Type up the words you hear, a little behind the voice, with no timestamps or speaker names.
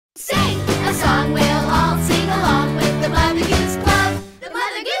Sing a song, we'll all sing along with the Mother Goose Club. The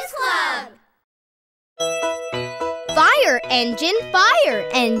Mother Goose Club. Fire engine, fire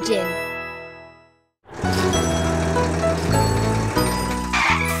engine.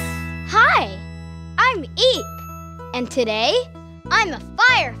 Hi, I'm Eep, and today I'm a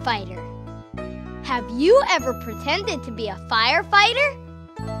firefighter. Have you ever pretended to be a firefighter?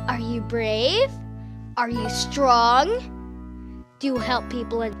 Are you brave? Are you strong? Do you help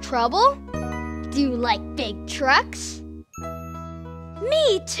people in trouble? Do you like big trucks?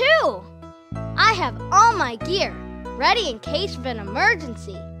 Me too! I have all my gear ready in case of an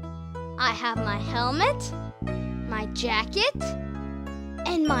emergency. I have my helmet, my jacket,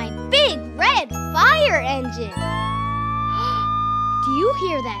 and my big red fire engine. Do you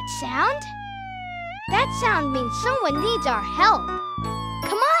hear that sound? That sound means someone needs our help.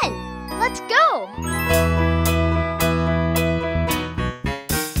 Come on, let's go.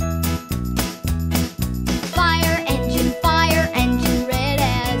 Fire engine, red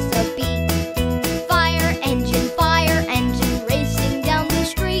as a beet. Fire engine, racing down the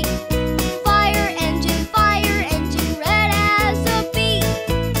street. Fire engine, red as a beet.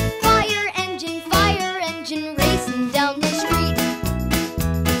 Fire engine, racing down the street.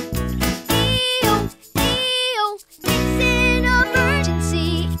 Ee-oh, ee-oh, it's an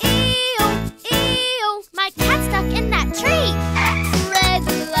emergency. Ee-oh, ee-oh, my cat's stuck in that tree. Red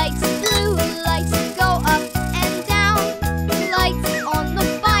lights, blue lights, go up and down. Lights on the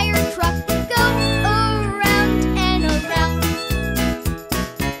fire truck go around and around.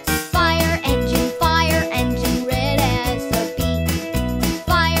 Fire engine, red as a beet.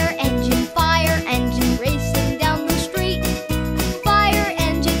 Fire engine, racing down the street. Fire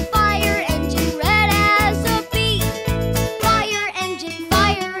engine, red as a beet. Fire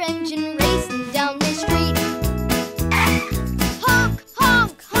engine, racing down the street. Honk,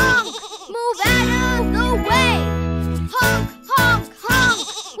 honk, honk, move out of the way. Honk, honk, honk,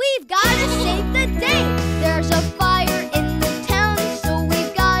 we've gotta save the day. There's a fire in the town, so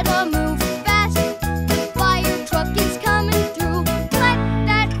we've gotta move fast. Fire truck is coming through, let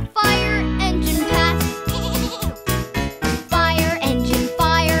that fire engine pass. Fire engine,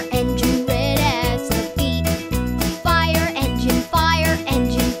 red as a beet. Fire engine,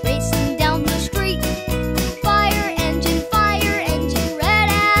 racing down the street. Fire engine, red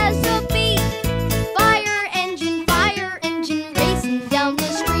as a beet. Fire engine, racing down the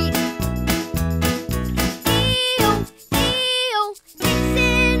street. Ee-oh, ee-oh, it's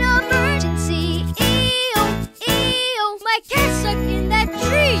an emergency. Ee-oh, ee-oh, my cat's stuck in that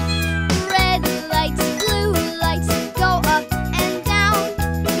tree. Red lights, blue lights, go up and down.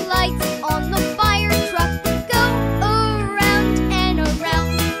 Lights on the fire truck go around and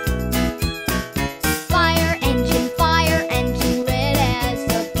around. Fire engine, red as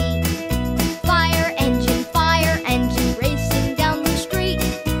a beet. Fire engine, racing down the street.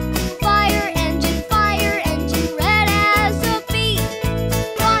 Fire engine, red as a beet.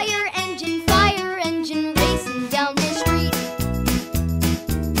 Fire engine, racing down the street.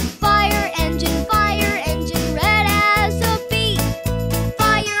 Fire engine, red as a beet.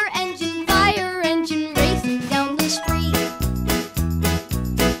 Fire engine, racing down the street.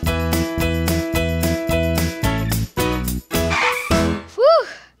 Whew,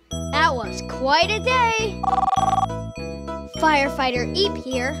 that was quite a day. Firefighter Eep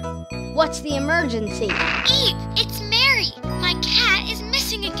here. What's the emergency? Eep, it's Mary. My cat is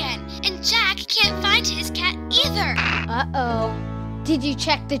missing again, and Jack can't find his cat either. Uh-oh. Did you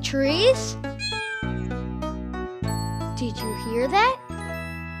check the trees? Did you hear that?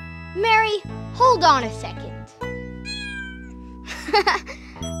 Mary, hold on a second.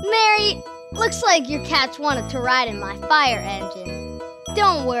 Mary, looks like your cats wanted to ride in my fire engine.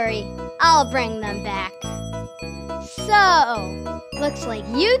 Don't worry, I'll bring them back. So, looks like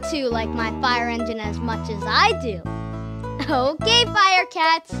you two like my fire engine as much as I do. Okay, fire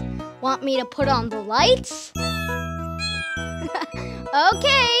cats. Want me to put on the lights?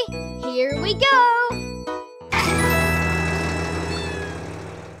 Okay, here we go.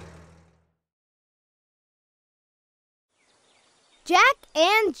 Jack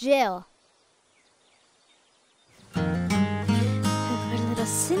and Jill. Put a little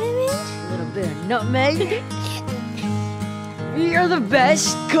cinnamon. A little bit of nutmeg. You're the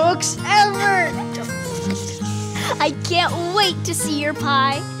best cooks ever! I can't wait to see your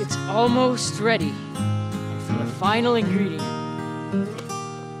pie. It's almost ready. And for the final ingredient.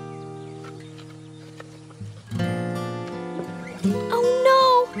 Oh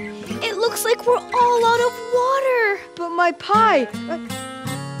no! It looks like we're all out of water. But my pie!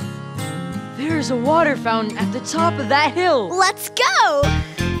 There's a water fountain at the top of that hill. Let's go!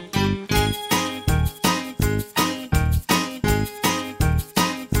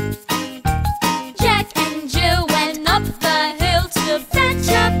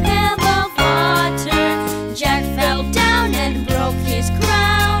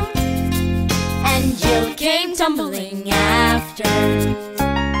 tumbling after.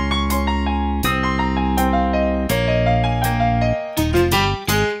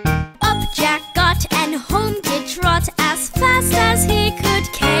 Up Jack got and home did trot as fast as he could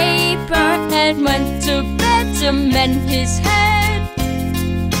caper, and went to bed to mend his head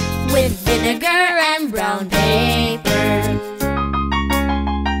with vinegar and brown paper.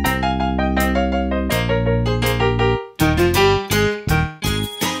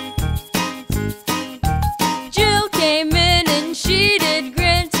 Jill came in and she did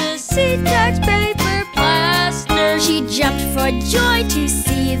grin to see Jack's paper plaster. She jumped for joy to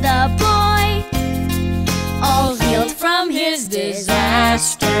see the boy all healed from his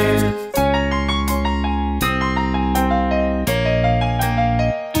disaster.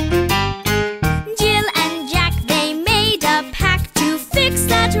 Jill and Jack, they made a pact to fix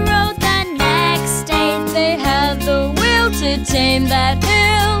that road the next day. They had the will to tame that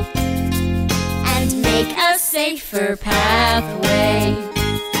hill And make a safer pathway.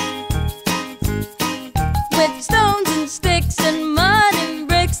 with stones and sticks and mud and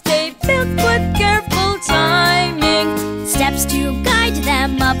bricks. They built with careful timing Steps to guide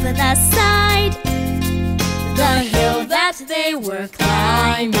them up the side, the hill that they were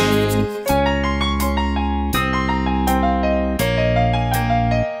climbing.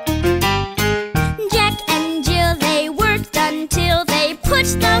 Jack and Jill, they worked until they put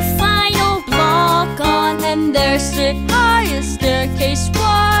the final block on. and there stood high a staircase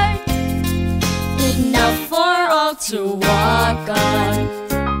wide, Enough for all to walk on.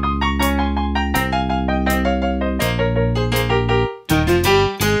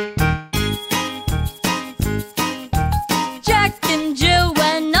 Jack and Jill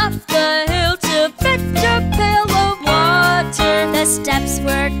went up the hill to fetch a pail of water. The steps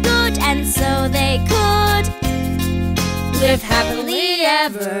were good and so they could live happily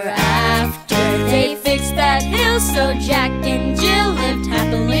ever after. They fixed that hill so Jack and Jill lived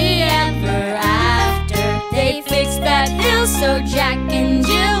happily ever after. They fixed that hill so Jack and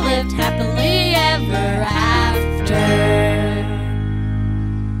Jill lived happily ever after.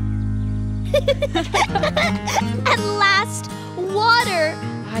 At last, water!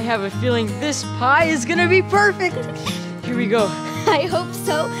 I have a feeling this pie is gonna be perfect. Here we go. I hope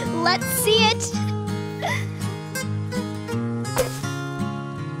so. Let's see it.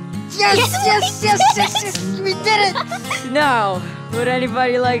 Yes, we did it. Now, would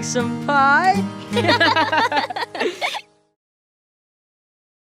anybody like some pie?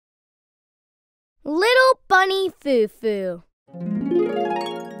 Little Bunny Foo Foo.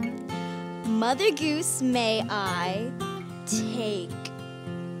 Mother Goose, may I take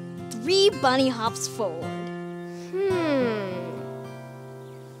 3 bunny hops forward?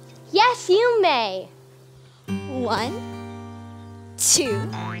 Yes, you may. 1, 2,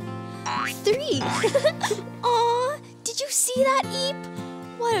 3. Aw, did you see that, Eep?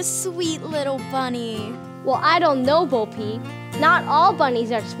 What a sweet little bunny. Well, I don't know, Bo Peep. Not all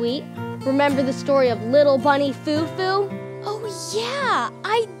bunnies are sweet. Remember the story of little Bunny Foo Foo? Oh, yeah,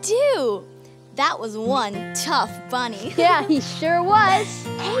 I do. That was one tough bunny. Yeah, he sure was.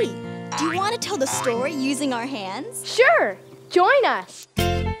 Hey, do you want to tell the story using our hands? Sure, join us.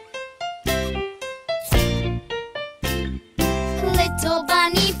 Little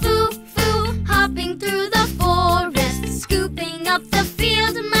bunny Foo Foo, hopping through the forest, scooping up the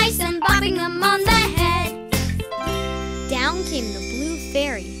field mice and bopping them on the head. Down came the blue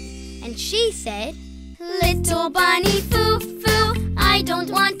fairy, and she said, Little bunny Foo Foo, I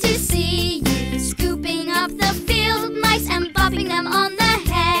don't want to see you scooping up the field mice and bopping them on the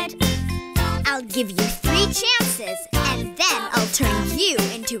head. I'll give you 3 chances, and then I'll turn you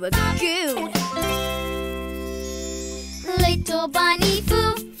into a goon. Little bunny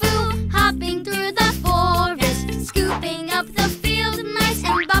Foo Foo, hopping through the forest, scooping up the field mice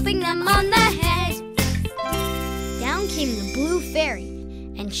and bopping them on the head. Down came the blue fairy,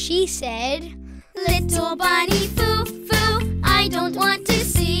 and she said, Little bunny Foo Foo, I don't want to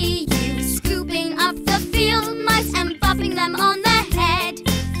see you scooping up the field mice and bopping them on the head.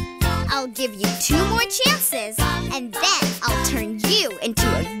 I'll give you 2 more chances, and then I'll turn you into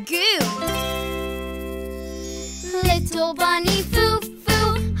a goon.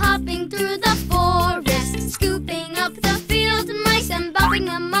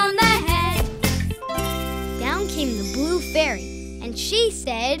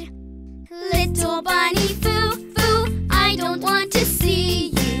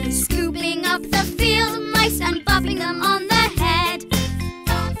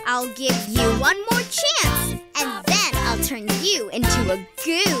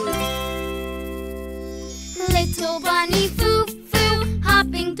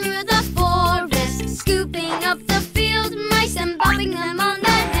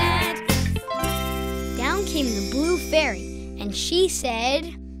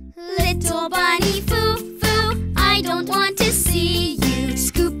 said, "Little Bunny Foo Foo, I don't want to see you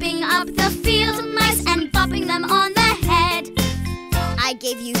scooping up the field mice and bopping them on the head." I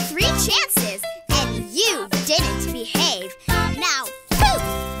gave you 3 chances, and you didn't behave. Now, poof,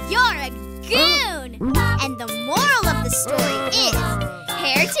 you're a goon! And the moral of the story is,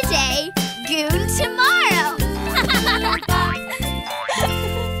 hair today, goon tomorrow.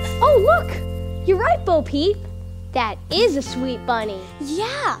 Oh, look! You're right, Bo Peep. That is a sweet bunny.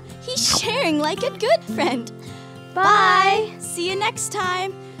 Yeah, he's sharing like a good friend. Bye. See you next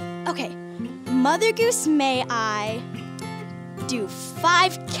time. Okay, Mother Goose, may I do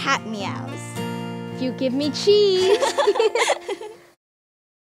 5 cat meows? If you give me cheese.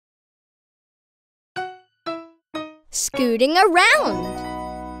 Scooting around.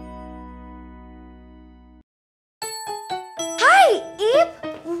 Hi, Eep!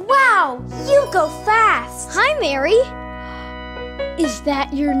 Wow, you go fast! Hi, Mary. Is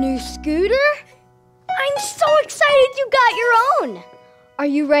that your new scooter? I'm so excited you got your own. Are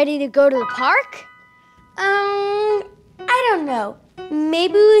you ready to go to the park? I don't know.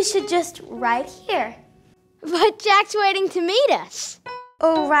 Maybe we should just ride here. But Jack's waiting to meet us.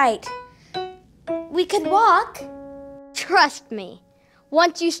 Oh, right. We could walk. Trust me,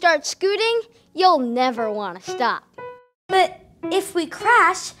 once you start scooting, you'll never want to stop. But if we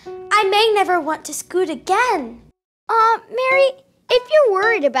crash, I may never want to scoot again. Mary, if you're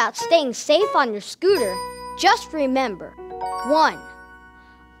worried about staying safe on your scooter, just remember, 1,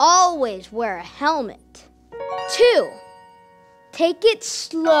 always wear a helmet. 2, take it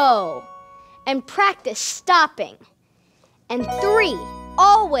slow and practice stopping. And 3,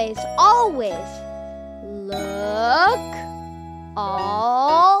 always, look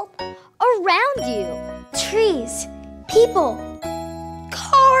all around you. Trees, people,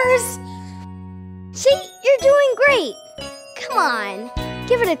 cars. See, you're doing great. Come on,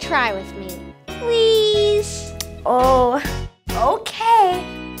 give it a try with me, please. Oh, okay.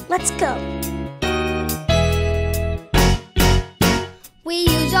 Let's go. We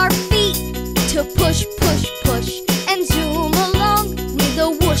use our feet to push, push, push, and zoom along with a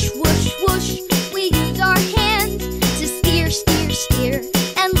whoosh, whoosh, whoosh. We use our hands to steer, steer, steer,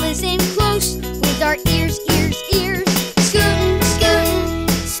 and listen close with our ears, ears, ears. Scootin', scootin',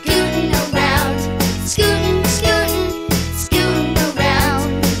 scootin' around. Scootin', scootin', scootin' around.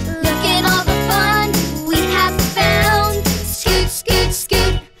 Look at all the fun we have found. Scoot, scoot,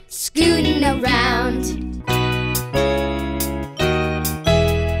 scoot, scootin' around.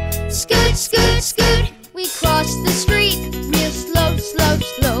 Scoot, scoot, scoot, we cross the street real slow, slow,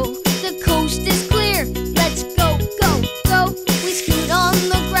 slow. The coast is clear, let's go, go, go. We scoot on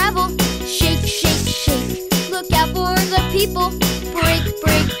the gravel, shake, shake, shake. Look out for the people, break,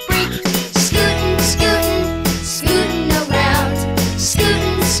 break, break. Scootin', scootin', scootin' around.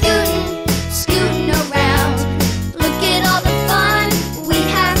 Scootin', scootin', scootin' around. Look at all the fun we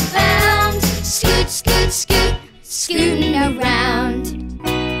have found. Scoot, scoot, scoot, scootin' around.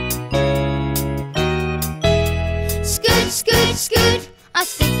 Scoot, scoot, scoot, a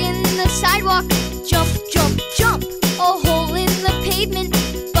stick in the sidewalk. Jump, jump, jump, a hole in the pavement.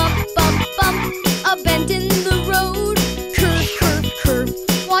 Bump, bump, bump, a bend in the road. Curve, curve, curve,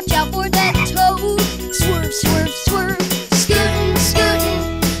 watch out for that toad. Swerve, swerve, swerve, scootin',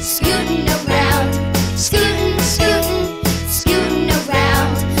 scootin', scootin' around. Scootin', scootin', scootin'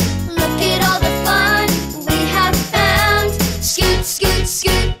 around. Look at all the fun we have found. Scoot, scoot,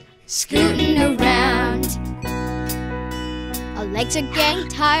 scoot, scootin' around. Our legs are getting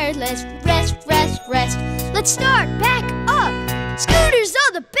tired, let's rest, rest, rest. Let's start back up. Scooters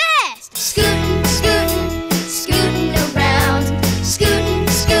are the best. Scootin', scootin', scootin' around. Scootin',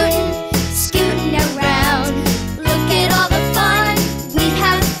 scootin', scootin' around. Look at all the fun we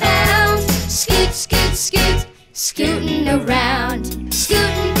have found. Scoot, scoot, scoot, scootin' around.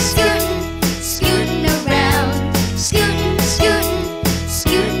 Scootin', scootin', scootin' around. Scootin', scootin',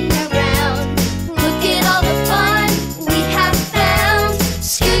 scootin' around. Look at all the fun we have found.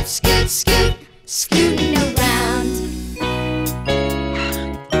 Scoot, scoot, scoot, scootin' around.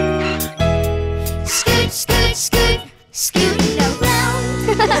 Scoot, scoot, scoot, scootin' around.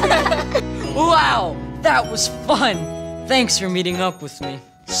 Wow, that was fun. Thanks for meeting up with me.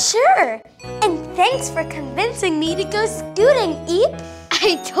 Sure. And thanks for convincing me to go scooting, Eep.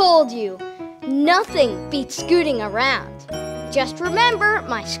 I told you, nothing beats scooting around. Just remember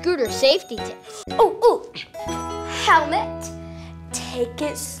my scooter safety tips. Oh, helmet. Take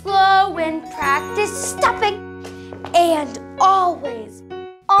it slow and practice stopping. And always,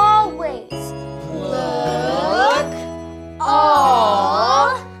 always look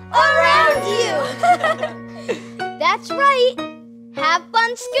all around you. That's right.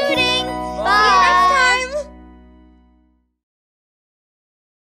 fun scooting! See you next time!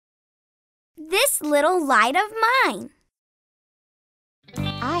 This little light of mine.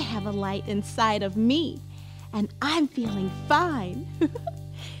 I have a light inside of me, and I'm feeling fine.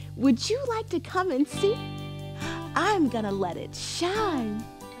 Would you like to come and see? I'm gonna let it shine.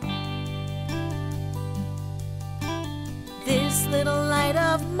 This little light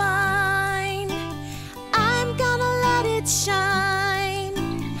of mine, I'm gonna let it shine.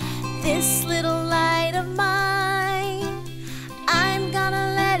 This little light of mine, I'm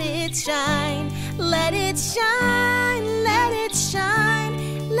gonna let it shine. Let it shine, let it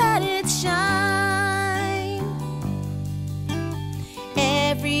shine, let it shine.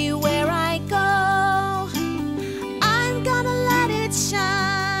 Everywhere I go, I'm gonna let it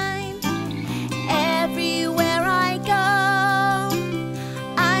shine. Everywhere I go,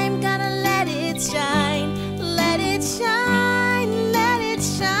 I'm gonna let it shine. Let it shine, let it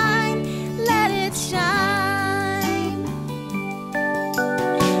shine, let it shine.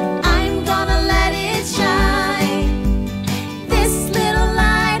 I'm gonna let it shine. This little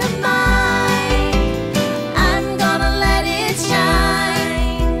light of mine, I'm gonna let it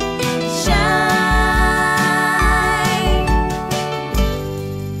shine. Shine.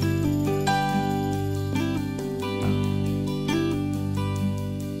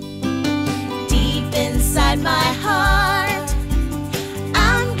 Deep inside my heart,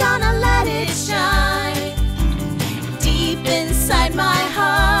 I'm gonna let it shine. Deep inside my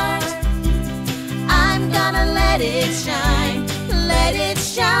heart, I'm gonna let it shine. Let it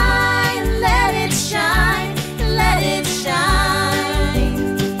shine, let it shine, let it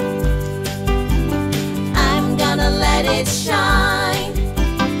shine. I'm gonna let it shine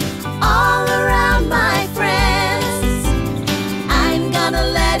all around my friends. I'm gonna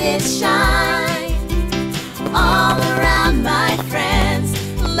let it shine all around my friends.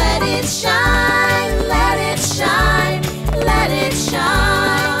 Let it shine, let it shine, let it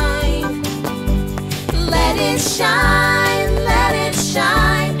shine. Let it shine, let it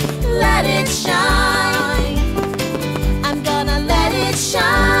shine, let it shine. I'm gonna let it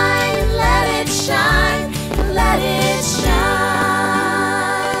shine, let it shine, let it shine.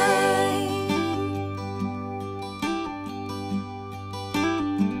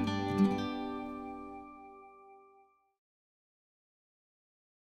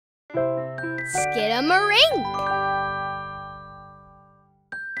 Skidamarink!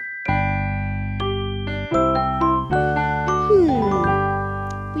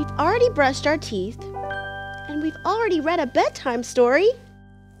 We've already brushed our teeth, and we've already read a bedtime story.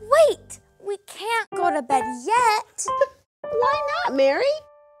 Wait, we can't go to bed yet. Why not, Mary?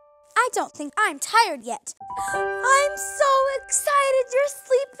 I don't think I'm tired yet. I'm so excited you're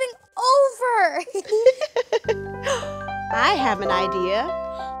sleeping over. I have an idea.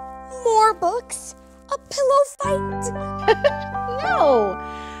 More books? A pillow fight? No!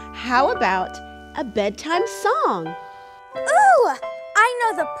 How about a bedtime song? Ooh, I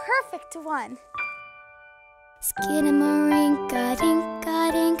know the perfect one.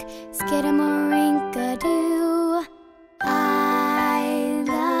 Skidamarink-a-dink-a-dink, skidamarink-a-doo. I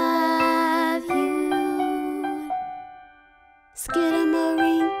love you.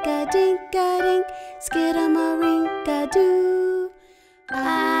 Skidamarink-a-dink-a-dink, skidamarink-a-doo.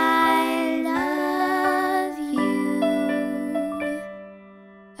 I love you.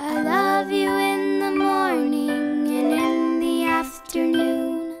 I love you in the morning and in the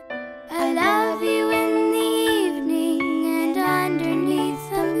afternoon. I love you in the evening and underneath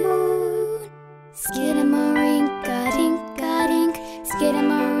the moon. Skidamarink-a-dink-a-dink,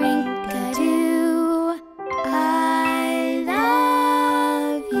 skidamarink-a-doo. I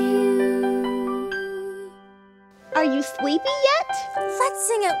love you. Are you sleepy yet? Let's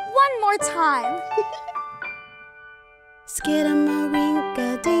sing it one more time.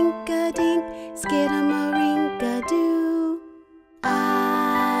 Skidamarink-a-dink-a-dink, skidamarink-a-doo.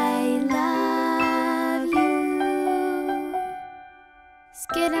 I love you.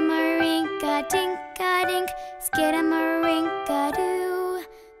 Skidamarink-a-dink-a-dink, skidamarink-a-doo.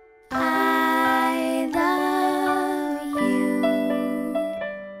 I love you.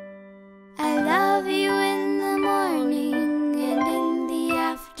 I love you in the morning and in the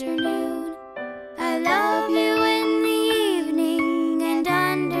afternoon. I love you in the evening and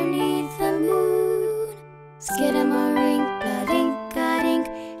underneath the moon. Skidamarink-a-dink-a-dink,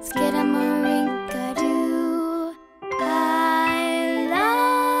 skidamarink-a-doo. I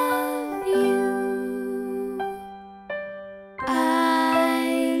love you. I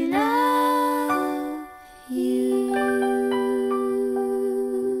love you.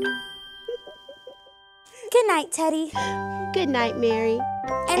 Good night, Teddy. Good night, Mary.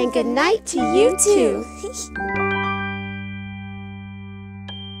 And good night to you too.